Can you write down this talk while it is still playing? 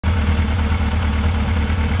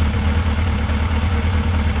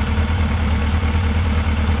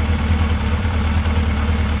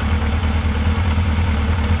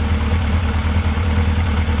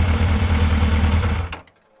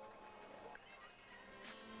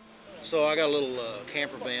So I got a little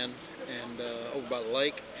camper van and over by the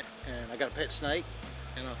lake, and I got a pet snake,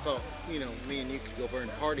 and I thought, you know, me and you could go over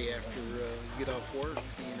and party after you get off work. You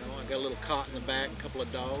know, I got a little cot in the back, a couple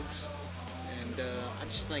of dogs, and I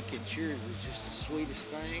just think that yours is just the sweetest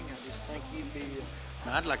thing. I just think you'd be.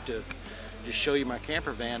 I'd like to just show you my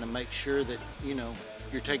camper van and make sure that, you know,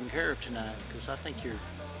 you're taken care of tonight, because I think you're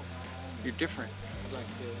different. I'd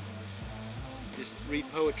like to just read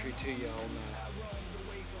poetry to you all night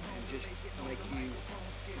and just make you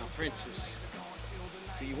my princess.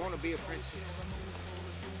 Do you want to be a princess?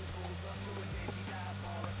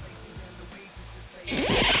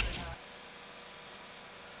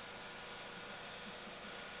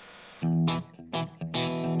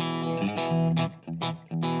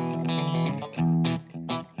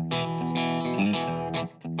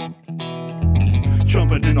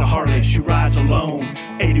 Trumpet in the Harley, she rides alone.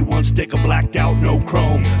 81 sticker, blacked out, no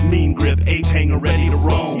chrome. Mean grip, ape hanger, ready to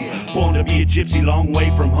roam. Born to be a gypsy, long way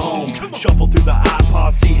from home. Shuffle through the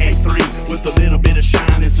iPod C-Hang3 with a little bit of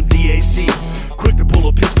shine and some DAC. Quick to pull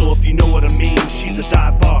a pistol if you know what I mean. She's a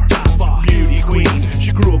dive bar beauty queen.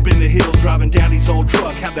 She grew up in the hills driving daddy's old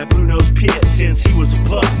truck. Had that blue nose pit since he was a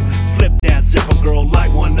pup. Flip that zipper, girl,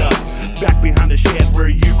 light one up. Back behind the shed where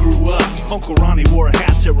you grew up. Uncle Ronnie wore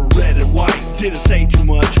hats that were red and white. Didn't say too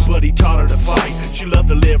much, but he taught her to fight. She loved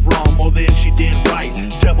to live wrong more than she did right.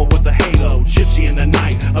 Devil with a halo, gypsy in the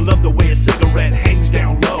night. I love the way a cigarette hangs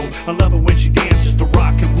down low. I love it when she dances to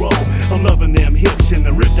rock and roll. I'm loving them hips and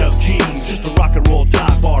the ripped up jeans. Just a rock and roll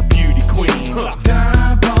dive bar beauty queen.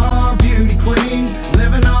 Dive bar beauty queen,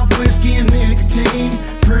 living off whiskey and nicotine.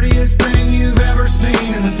 Prettiest thing you've ever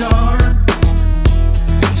seen in the dark.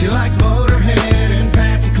 She likes Motorhead and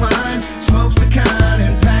Patsy Cline, smokes the kind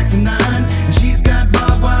and packs a 9, and she's got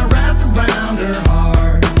barbed wire wrapped around her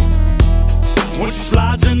heart. When she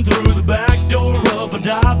slides in through the back door of a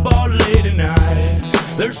dive bar late at night,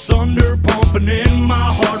 there's thunder pumping in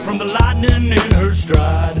my heart from the lightning in her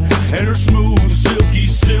stride. And her smooth, silky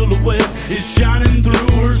silhouette is shining through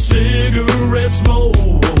her cigarette smoke.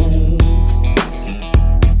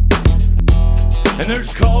 And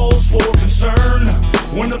there's cause for concern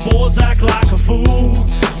when the boys act like a fool,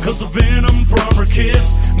 'cause the venom from her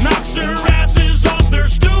kiss knocks their asses off their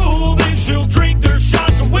stool. Then she'll drink their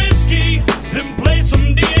shots of whiskey, then play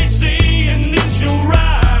some DAC, and then she'll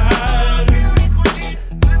ride.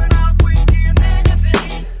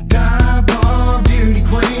 Dive bar beauty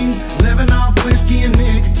queen, living off whiskey and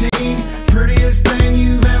nicotine. Prettiest thing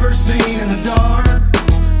you've ever seen in the dark.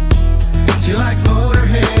 She likes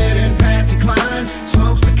Motorhead and Patsy Cline,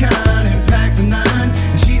 smokes the kind and packs a 9,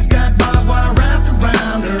 and she's got barbed wire wrapped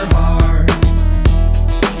around her heart.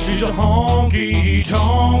 She's a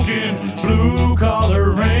honky-tonkin'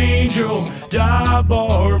 blue-collar angel, dive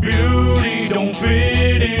bar beauty, don't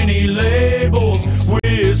fit any labels.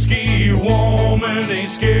 Whiskey woman ain't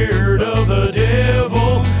scared of the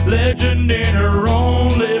devil, legend in her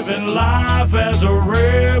own, living life as a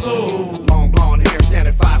rebel. Long blonde hair,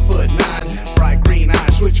 standing 5'9", bright green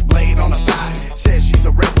eyes, switchblade on her thigh. Says she's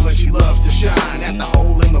a rebel and she loves to shine. At the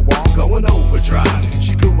hole in the wall, going overdrive.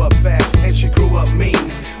 She grew up fast and she grew up mean.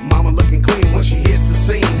 Mama looking clean when she hits the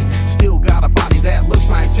scene. Still got a body that looks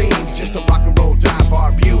 19. Just a rock and roll dive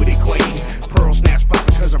bar beauty queen. Pearl snaps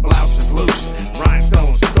popping 'cause her blouse is loose.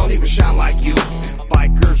 Rhinestones don't even shine like you.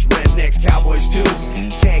 Bikers, rednecks, cowboys too.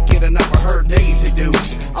 Can't get enough of her Daisy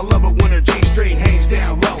Dukes. I love it when her G-string hangs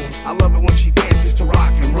down low. I love it when she dances to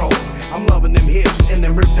rock and roll. I'm loving them hips and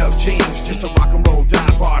them ripped up jeans. Just a rock and roll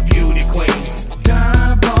dive bar beauty queen.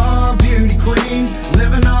 Dive bar beauty queen,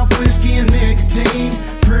 living off whiskey and nicotine.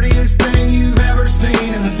 Prettiest thing you've ever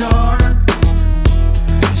seen in the dark.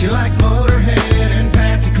 She likes Motorhead and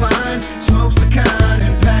Patsy Cline, smokes the kind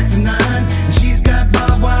and packs a 9, and she's got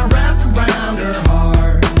barbed wire wrapped around her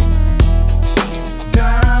heart.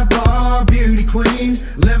 Dive bar beauty queen,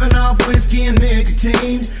 living off whiskey and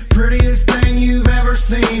nicotine. Prettiest thing you've ever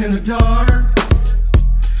seen in the dark.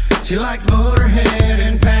 She likes Motorhead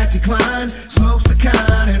and Patsy Cline, smokes the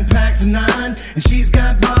kind and packs a 9, and she's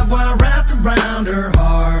got barbed wire wrapped around her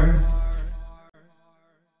heart.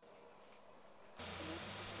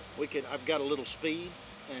 I've got a little speed,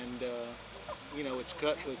 and you know, it's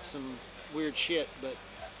cut with some weird shit, but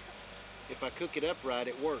if I cook it up right,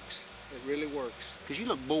 it works. It really works. 'Cause you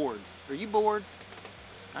look bored. Are you bored?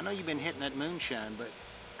 I know you've been hitting that moonshine, but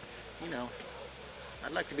you know,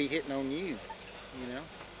 I'd like to be hitting on you, you know?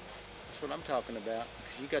 That's what I'm talking about.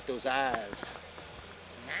 'Cause you got those eyes.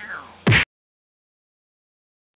 Now.